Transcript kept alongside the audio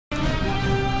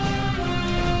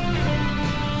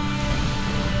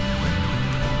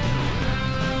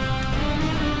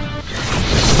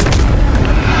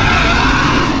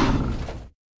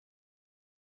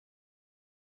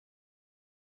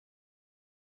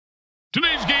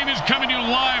Today's game is coming to you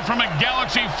live from a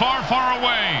galaxy far, far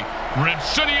away. We're at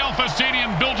Sunny Alpha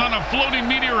Stadium, built on a floating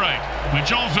meteorite,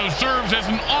 which also serves as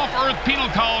an off-Earth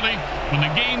penal colony when the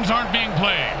games aren't being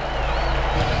played.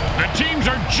 The teams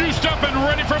are juiced up and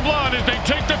ready for blood as they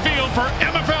take the field for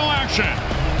MFL action.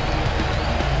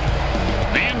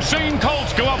 The Insane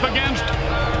Colts go up against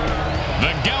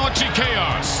the Galaxy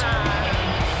Chaos.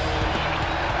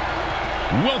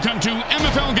 Welcome to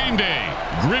MFL Game Day.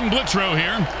 Grim Blitzrow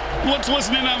here. Let's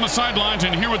listen in on the sidelines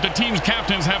and hear what the team's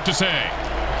captains have to say.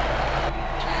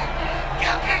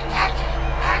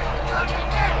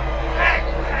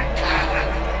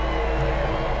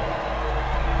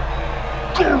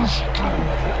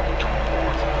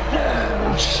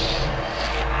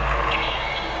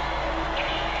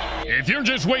 If you're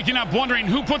just waking up wondering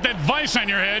who put that vice on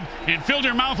your head and filled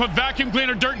your mouth with vacuum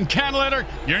cleaner, dirt, and cat litter,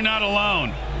 you're not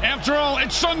alone. After all,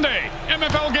 it's Sunday,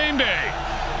 MFL Game Day.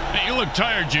 Hey, you look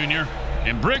tired, Junior.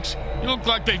 And Bricks, you look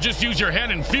like they just used your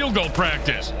head in field goal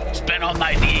practice. Spent all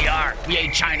night in the ER. We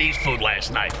ate Chinese food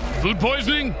last night. Food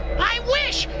poisoning? I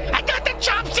wish! I got the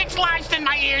chopsticks lodged in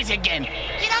my ears again.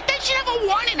 You know, they should have a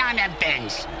warning on them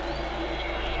things.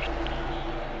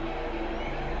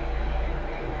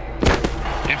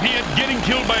 If he had getting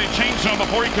killed by a chainsaw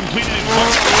before he completed his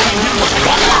work,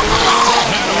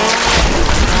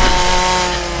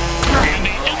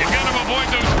 Andy, you gotta avoid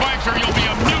those spikes or you'll be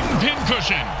a mutant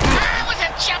pincushion. I was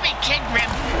a chubby kid,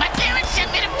 Grim. My parents sent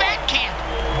me to vet camp.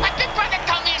 My big brother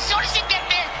told me as soon as you get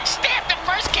there, stab the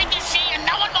first kid you see and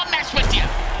no one will mess with you.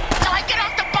 So I get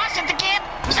off the bus at the camp,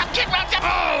 some kid runs up.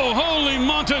 Oh, holy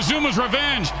Montezuma's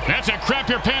revenge. That's a crap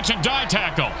your pants and die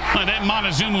tackle. That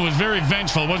Montezuma was very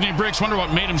vengeful, wasn't he, Bricks? Wonder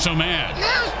what made him so mad. Yeah,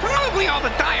 it was probably all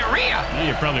the diarrhea. Yeah,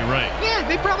 you're probably right. Yeah,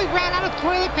 they probably ran out of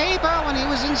toilet paper when he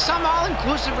was in some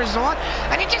all-inclusive resort,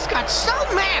 and he just got so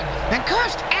mad and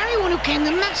cursed anyone who came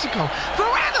to Mexico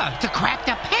forever to crap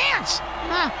their pants.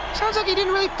 Sounds like he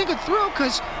didn't really think it through,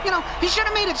 because, you know, he should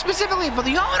have made it specifically for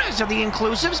the owners of the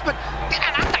inclusives, but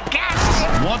not the guests.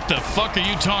 What the fuck are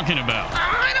you talking about?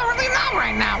 I don't really know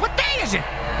right now. What day is it?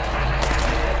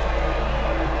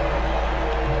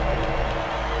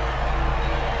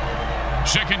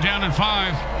 Second down and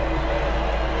 5.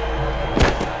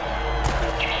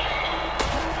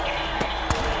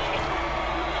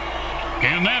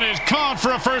 And that is caught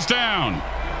for a first down.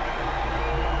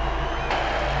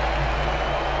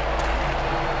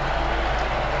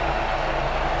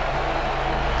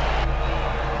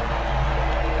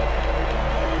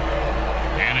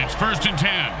 And it's 1st and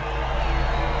 10.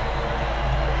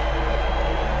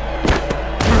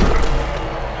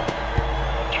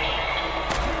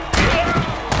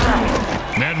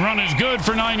 That run is good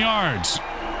for 9 yards.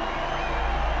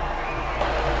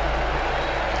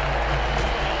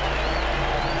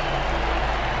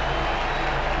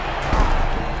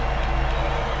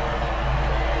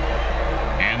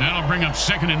 And that'll bring up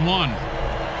 2nd and 1.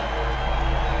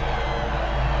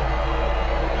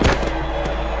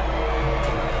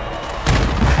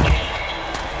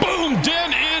 Boom!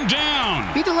 Dead and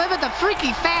down. He delivered the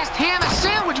freaky fast ham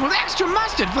sandwich with extra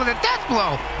mustard for the death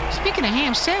blow. Speaking of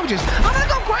ham sandwiches, I'm gonna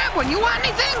go grab one. You want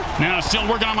anything? Now, still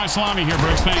working on my salami here,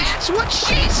 Brooks. Thanks. That's what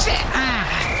she said.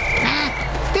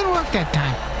 Didn't work that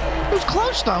time. It was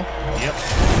close, though. Yep.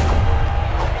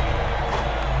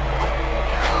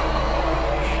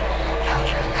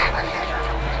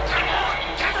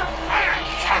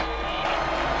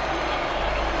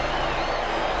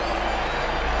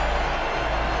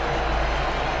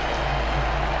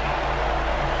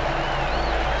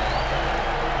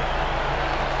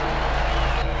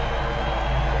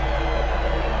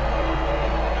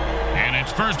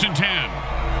 It's 1st and 10.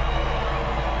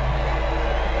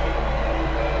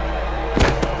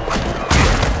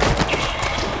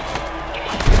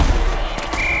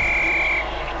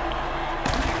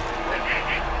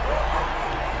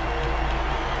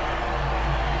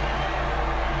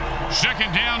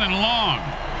 Second down and long.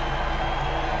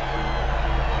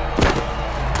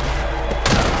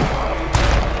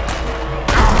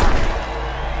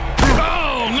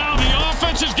 Oh, now the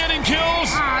offense is getting kills.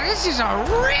 This is a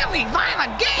really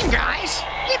violent game, guys.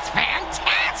 It's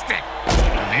fantastic.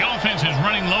 The offense is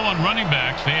running low on running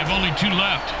backs. They have only 2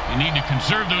 left. You need to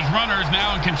conserve those runners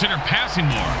now and consider passing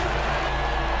more.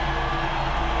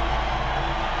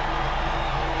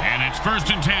 And it's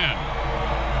 1st and 10.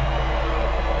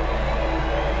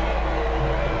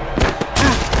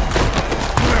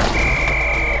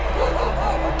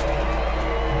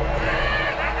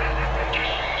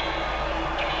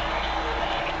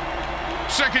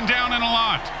 Second down and a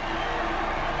lot.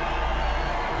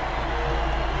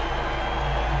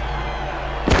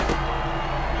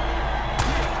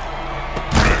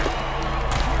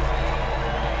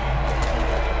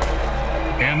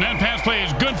 And that pass play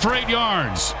is good for 8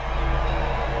 yards.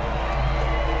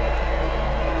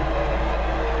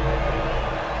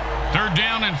 Third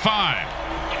down and 5.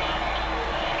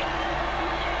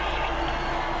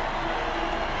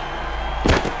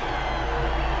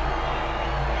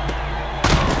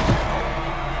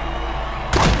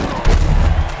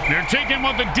 They're taking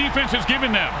what the defense has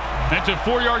given them. That's a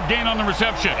 4-yard gain on the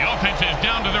reception. The offense is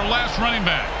down to their last running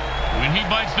back. When he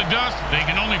bites the dust, they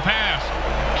can only pass.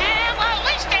 Yeah, well, at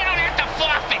least they don't have to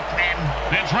forfeit, Grim.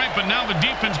 That's right, but now the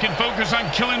defense can focus on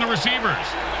killing the receivers.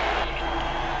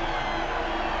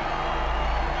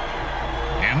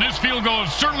 And this field goal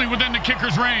is certainly within the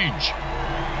kicker's range.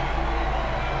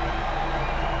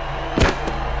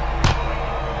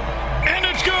 And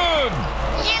it's good!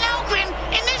 You know, Grim,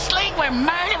 in this league where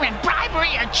murder and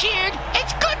bribery are cheered,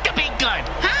 it's good to be good,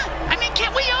 huh? I mean,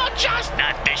 can't we all just...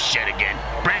 Not this shit again.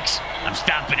 Bricks, I'm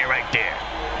stopping it right there.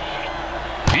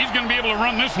 He's going to be able to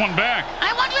run this one back.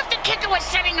 I wonder if the kicker was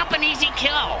setting up an easy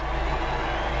kill.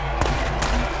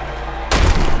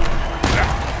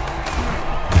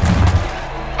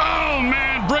 Oh,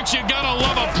 man, Bricks, you got to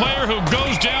love a player who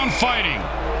goes down fighting.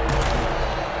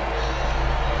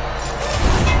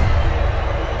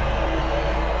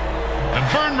 The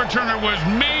burn returner was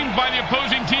maimed by the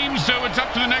opposing team, so it's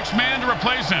up to the next man to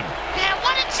replace him. Yeah,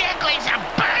 what exactly is a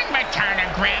burn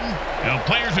returner, Grim? You know,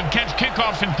 players who catch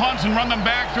kickoffs and punts and run them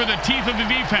back through the teeth of the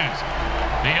defense.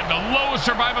 They have the lowest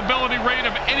survivability rate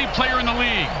of any player in the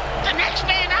league. The next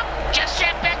man up just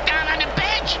sat back down on the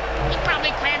bench. He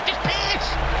probably cramped his pants.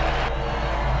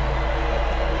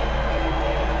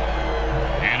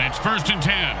 And it's 1st and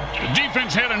 10. The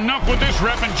defense had enough with this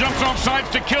rep and jumps off sides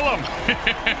to kill him.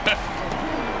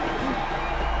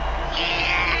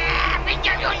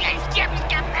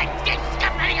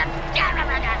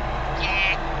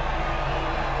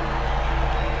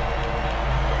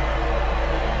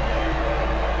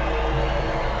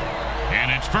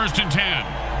 And it's 1st and 10.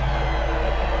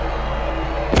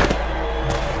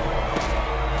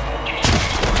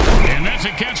 And that's a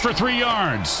catch for 3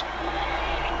 yards.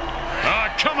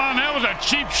 Come on, that was a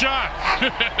cheap shot.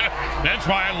 That's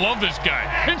why I love this guy.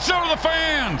 And so do the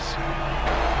fans.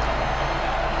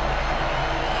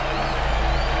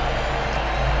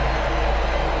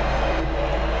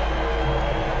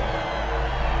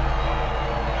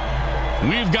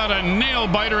 We've got a nail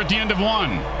biter at the end of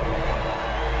one.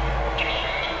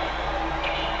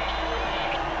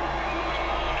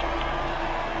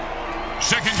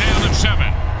 Second down and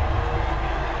 7.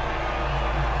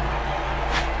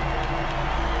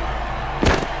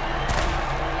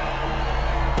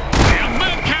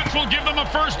 Will give them a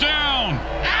first down.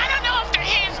 I don't know if they're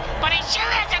his, but he sure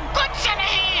has a good set of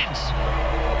hands.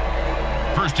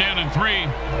 1st down and 3.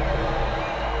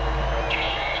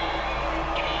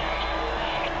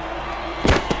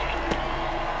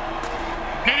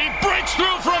 And he breaks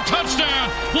through for a touchdown.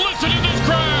 Listen to this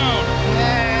crowd.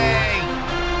 Hey!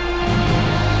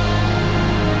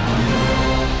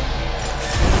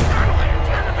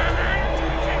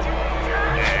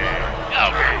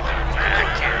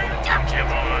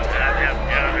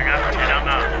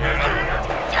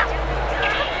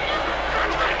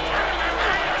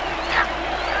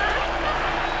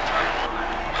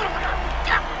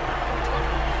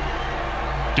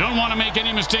 Don't want to make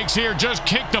any mistakes here. Just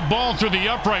kick the ball through the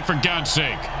upright, for God's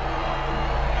sake.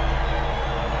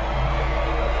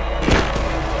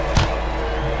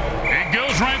 It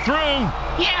goes right through.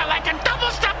 Yeah, like a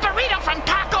double-stuffed burrito from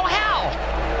Taco Hell.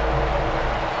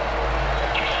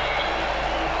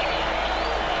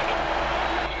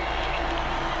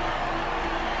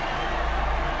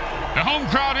 The home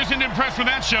crowd isn't impressed with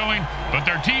that showing, but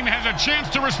their team has a chance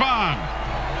to respond.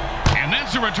 And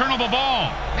that's a returnable ball.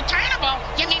 Returnable?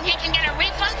 You mean he can get a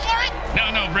refund for it?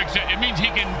 No, Bricks. It means he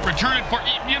can return it for...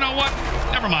 You know what?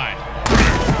 Never mind.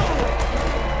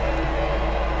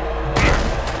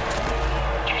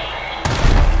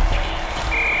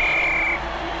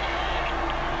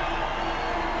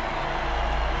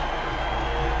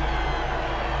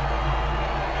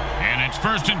 And it's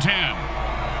 1st and 10.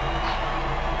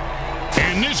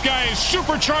 And this guy is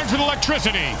supercharged with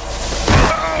electricity.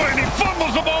 Oh, and he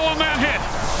fumbles the ball on that hit.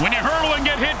 When you hurdle and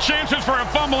get hit, chances for a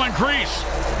fumble increase.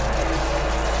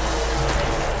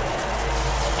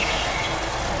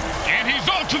 And he's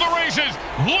off to the races.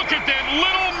 Look at that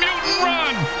little mutant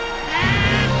run.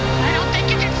 I don't think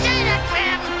you can say that,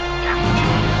 Grim.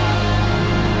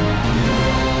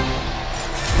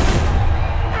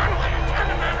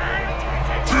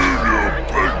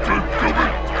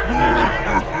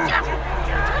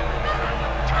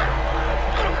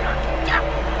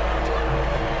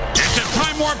 It's a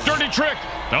time warp dirty trick.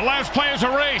 The last play is a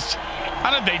race.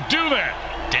 How did they do that?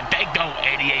 Did they go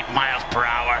 88 miles per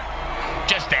hour?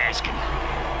 Just asking.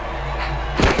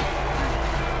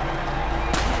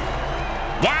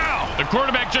 Wow! The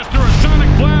quarterback just threw a sonic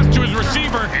blast to his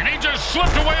receiver, and he just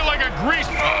slipped away like a grease.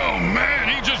 Oh, man,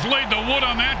 he just laid the wood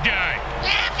on that guy.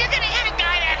 Yeah, if you're gonna hit a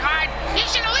guy that hard, you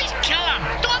should at least kill him.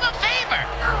 Do him a favor.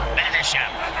 Finish him.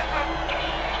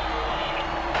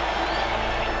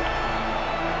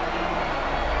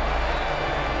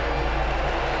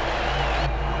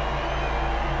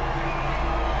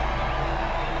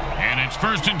 And it's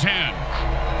 1st and 10.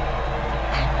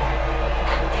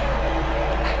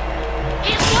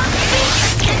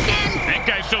 That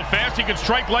guy's so fast he could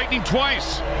strike lightning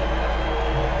twice.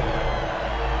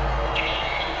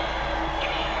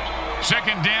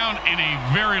 2nd down and a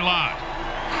very lot.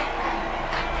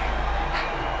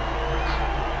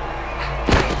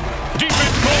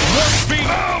 Defense goes warp speed.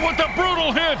 Oh, with a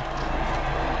brutal hit.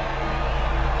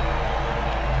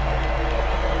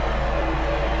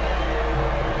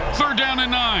 Third down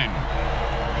and 9.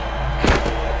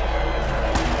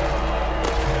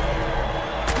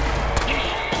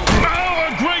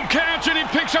 Great catch, and he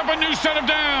picks up a new set of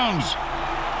downs.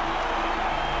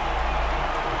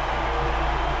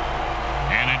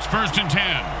 And it's 1st and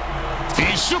 10.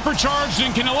 He's supercharged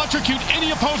and can electrocute any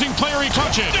opposing player he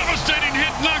touches. Devastating hit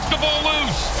knocks the ball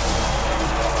loose.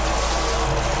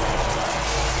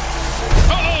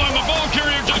 Uh-oh, and the ball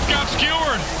carrier just got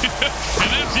skewered. And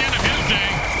that's the end of his day.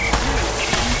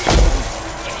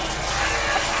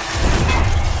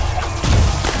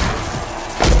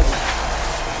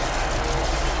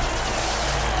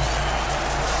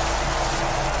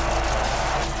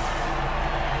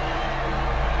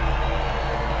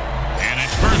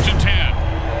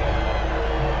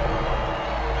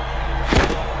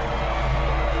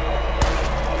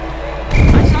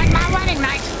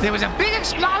 There was a big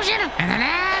explosion, and then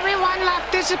everyone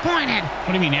left disappointed. What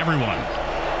do you mean, everyone?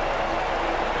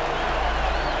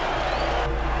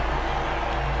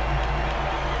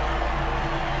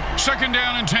 Second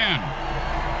down and 10.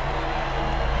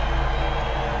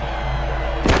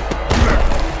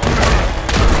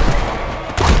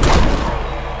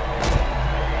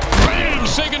 Bam!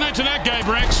 Say goodnight to that guy,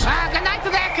 Bricks. Good night to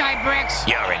that guy, Bricks.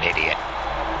 You're an idiot.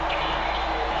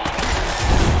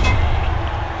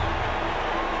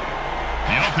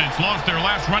 The offense lost their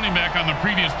last running back on the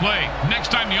previous play.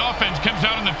 Next time the offense comes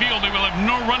out in the field, they will have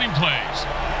no running plays.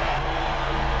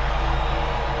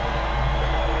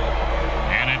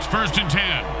 And it's 1st and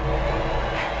 10.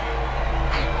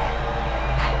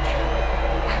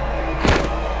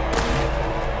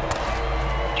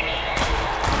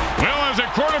 Well, as a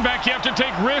quarterback, you have to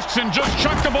take risks and just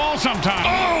chuck the ball sometimes.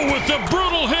 Oh, with the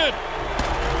brutal hit.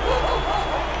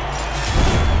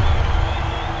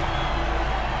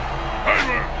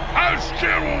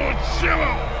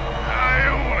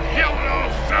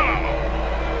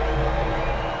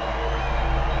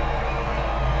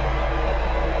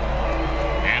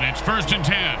 And it's 1st and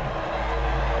 10.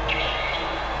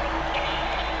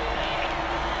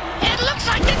 It looks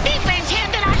like the defense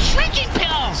handed out shrinking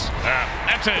pills.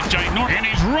 That's a ginormous. And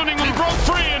he's running. He broke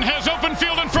free and has open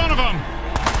field in front of him.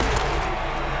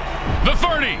 The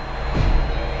 30.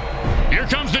 Here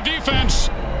comes the defense.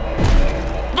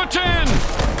 The 10.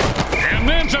 And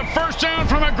then a 1st down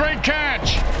from a great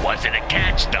catch. Was it a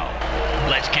catch, though?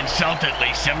 Let's consult at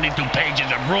least 72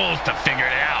 pages of rules to figure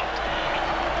it out.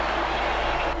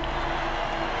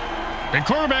 The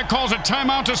quarterback calls a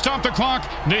timeout to stop the clock.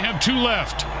 They have 2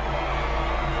 left.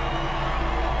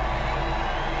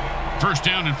 1st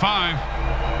down and 5.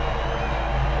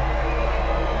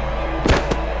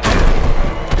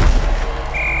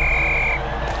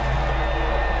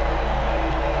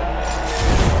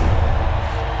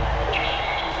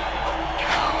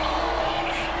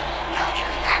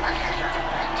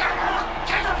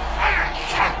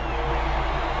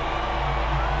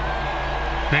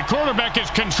 The quarterback is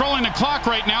controlling the clock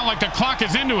right now like the clock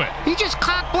is into it. He just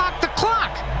cock-blocked the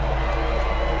clock.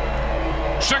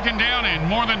 2nd down and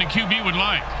more than the QB would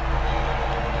like.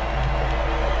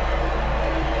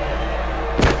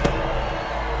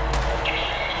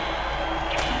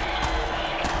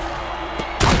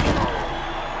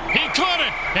 He caught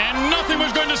it, and nothing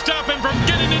was going to stop him from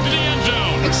getting into the end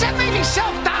zone. Except maybe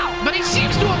self-doubt, but he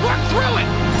seems to have worked through it.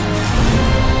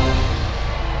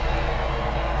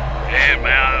 Hey,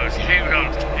 man,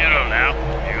 now.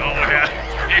 You over there?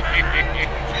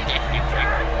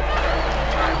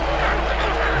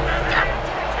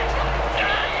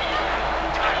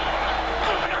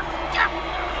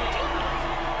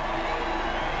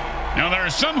 Now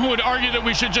there's some who would argue that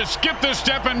we should just skip this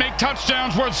step and make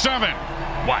touchdowns worth 7.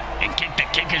 What, and kick the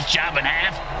kicker's job in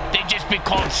half? They'd just be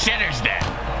called sitters then.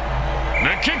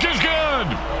 The kick is good.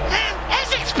 As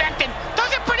expected,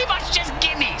 those are pretty much just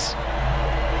gimmies.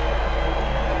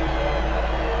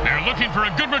 They're looking for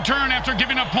a good return after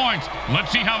giving up points. Let's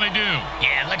see how they do.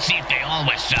 Yeah, let's see if they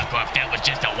always suck or if that was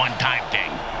just a one-time thing.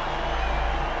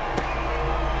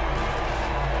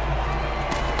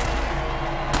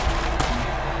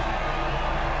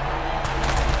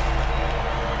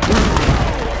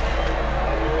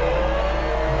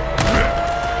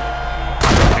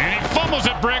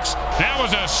 Bricks. That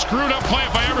was a screwed up play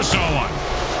if I ever saw one.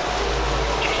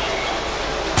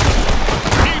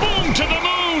 Boom to the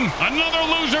moon. Another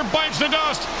loser bites the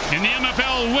dust. In the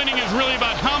NFL, winning is really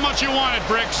about how much you want it,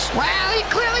 Bricks. Well, he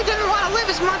clearly didn't want to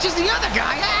live as much as the other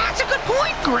guy. That's a good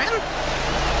point, Grim.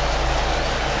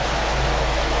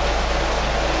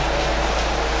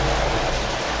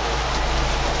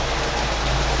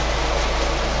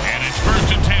 And it's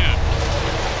 1st and 10.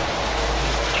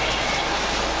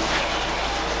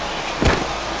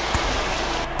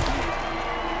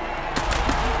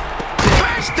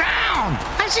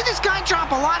 I see this guy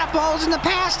drop a lot of balls in the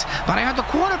past, but I heard the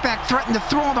quarterback threaten to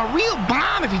throw him a real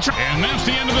bomb if he tried. And that's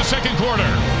the end of the 2nd quarter.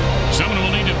 Someone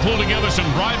will need to pull together some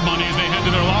bribe money as they head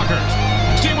to their lockers.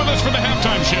 Stay with us for the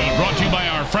halftime show, brought to you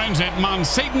by our friends at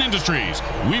Mutant Industries.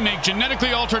 We make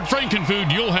genetically altered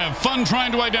frankenfood you'll have fun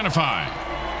trying to identify.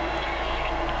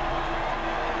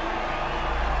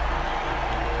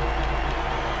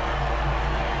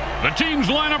 The teams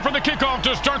line up for the kickoff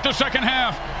to start the 2nd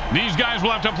half. These guys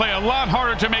will have to play a lot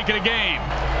harder to make it a game.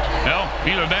 Well,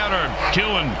 either that or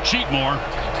kill and cheat more.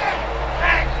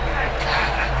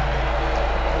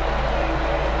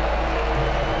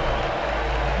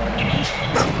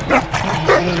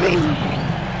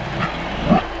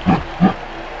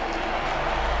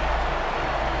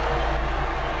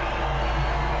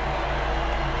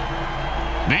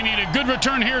 They need a good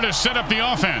return here to set up the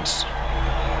offense.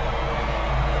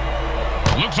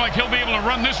 Looks like he'll be able to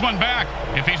run this one back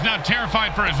if he's not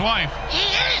terrified for his life. He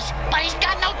is, but he's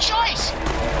got no choice.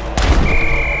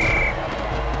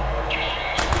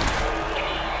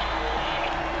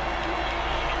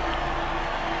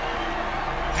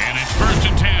 And it's 1st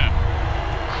and 10.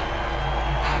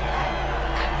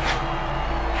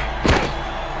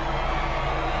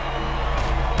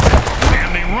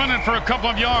 And they run it for a couple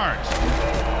of yards.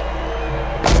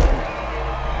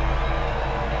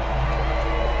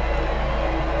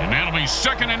 That'll be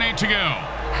 2nd and 8 to go.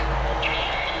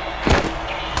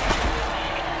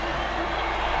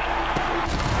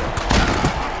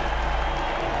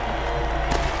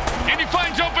 And he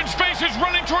finds open spaces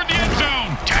running toward the end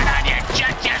zone. Turn on your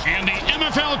judges. And the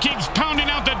MFL keeps pounding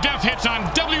out the death hits on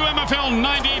WMFL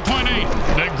 98.8.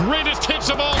 The greatest hits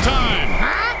of all time.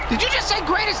 Huh? Did you just say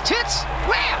greatest hits?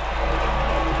 Where?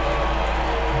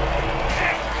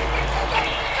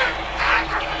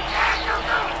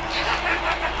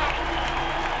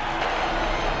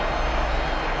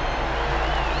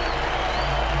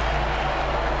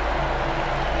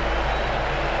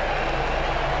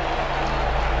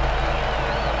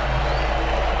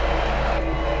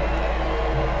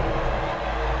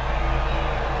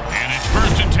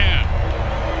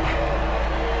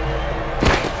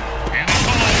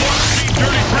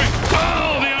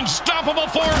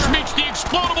 Force meets the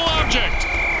explodable object.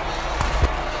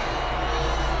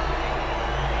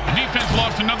 The defense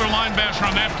lost another linebacker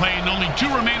on that play, and only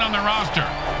 2 remain on their roster.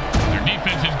 Their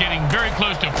defense is getting very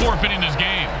close to forfeiting this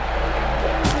game.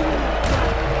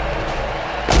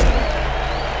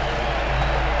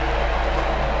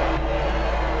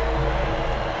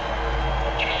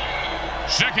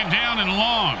 Second down and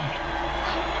long.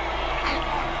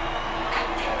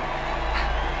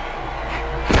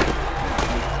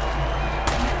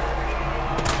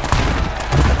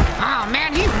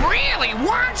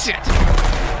 Wants it.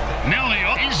 Nelly,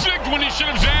 he zigged when he should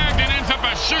have zagged and ends up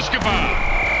a shish kebab.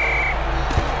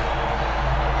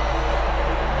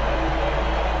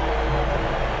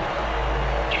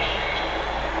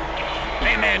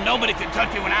 Hey, man, nobody can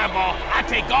touch you an eyeball. I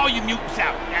take all you mutants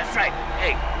out. That's right.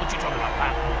 Hey, what you talking about,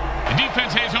 Pop? The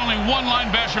defense has only 1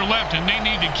 linebacker left, and they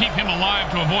need to keep him alive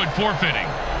to avoid forfeiting.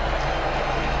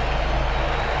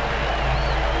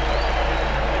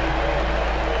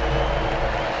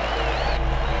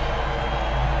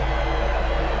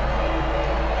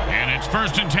 It's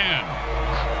 1st and 10.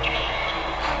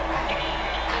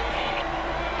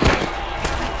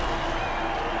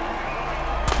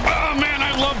 Oh, man,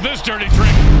 I love this dirty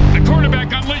trick. The quarterback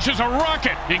unleashes a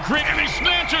rocket. And he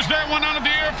snatches that one out of the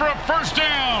air for a 1st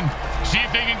down. See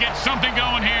if they can get something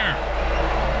going here.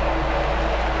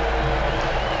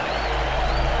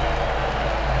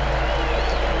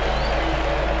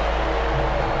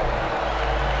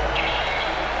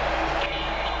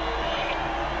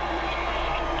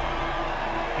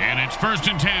 first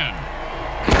and 10.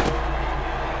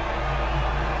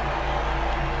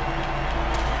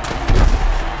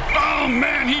 Oh,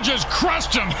 man, he just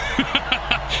crushed him.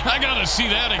 I gotta see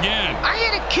that again. I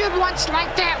had a kid once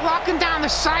like that walking down the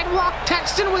sidewalk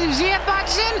texting with his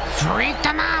earbuds in. Freaked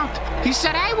him out. He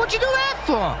said, "Hey, what'd you do that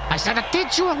for?" I said, "I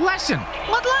teach you a lesson."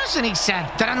 "What lesson?" he said.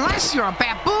 "That unless you're a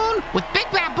baboon with big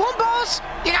baboon balls,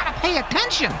 you gotta pay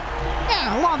attention."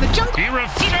 Yeah, law of the jungle. He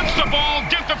gets the ball,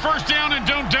 get the first down, and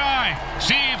don't die.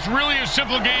 See, it's really a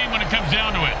simple game when it comes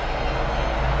down to it.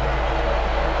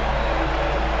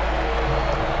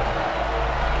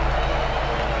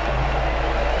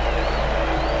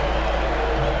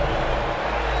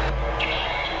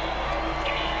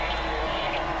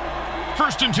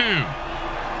 First and 2.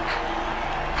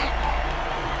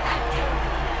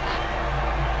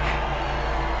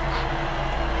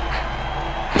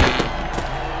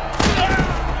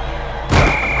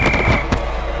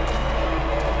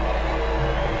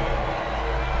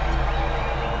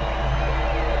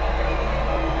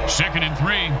 Second and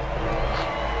 3.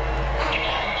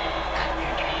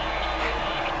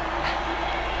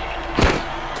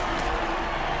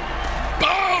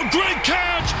 Oh, great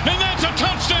catch! And that's a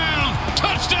touchdown!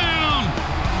 Touchdown!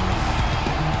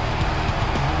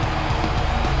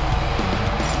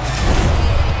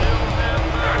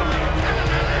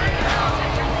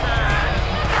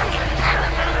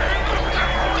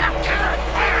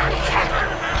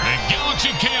 The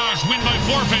Galaxy Chaos win by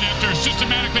forfeit after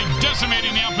systematically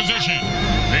decimating the opposition.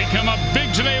 They come up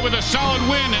big today with a solid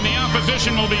win, and the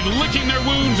opposition will be licking their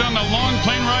wounds on the long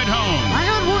plane ride home. My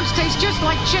own wounds taste just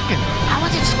like chicken. How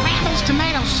was it? Scrambles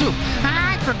tomato soup.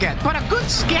 I forget, but a good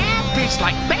scab tastes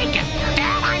like bacon.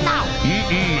 That I know.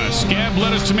 A scab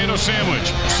lettuce tomato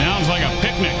sandwich. Sounds like a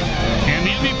picnic. And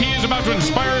the MVP is about to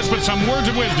inspire us with some words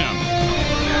of wisdom.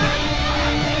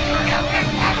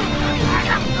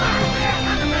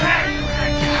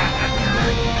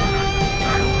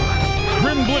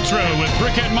 Grim Blitzrow with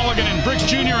Brickhead Mulligan and Bricks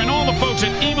Jr. and all the folks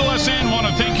at Evil SN want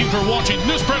to thank you for watching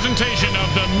this presentation of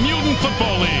the Mutant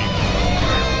Football League.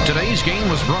 Today's game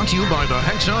was brought to you by the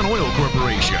Hexon Oil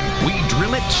Corporation. We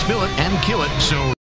drill it, spill it, and kill it, so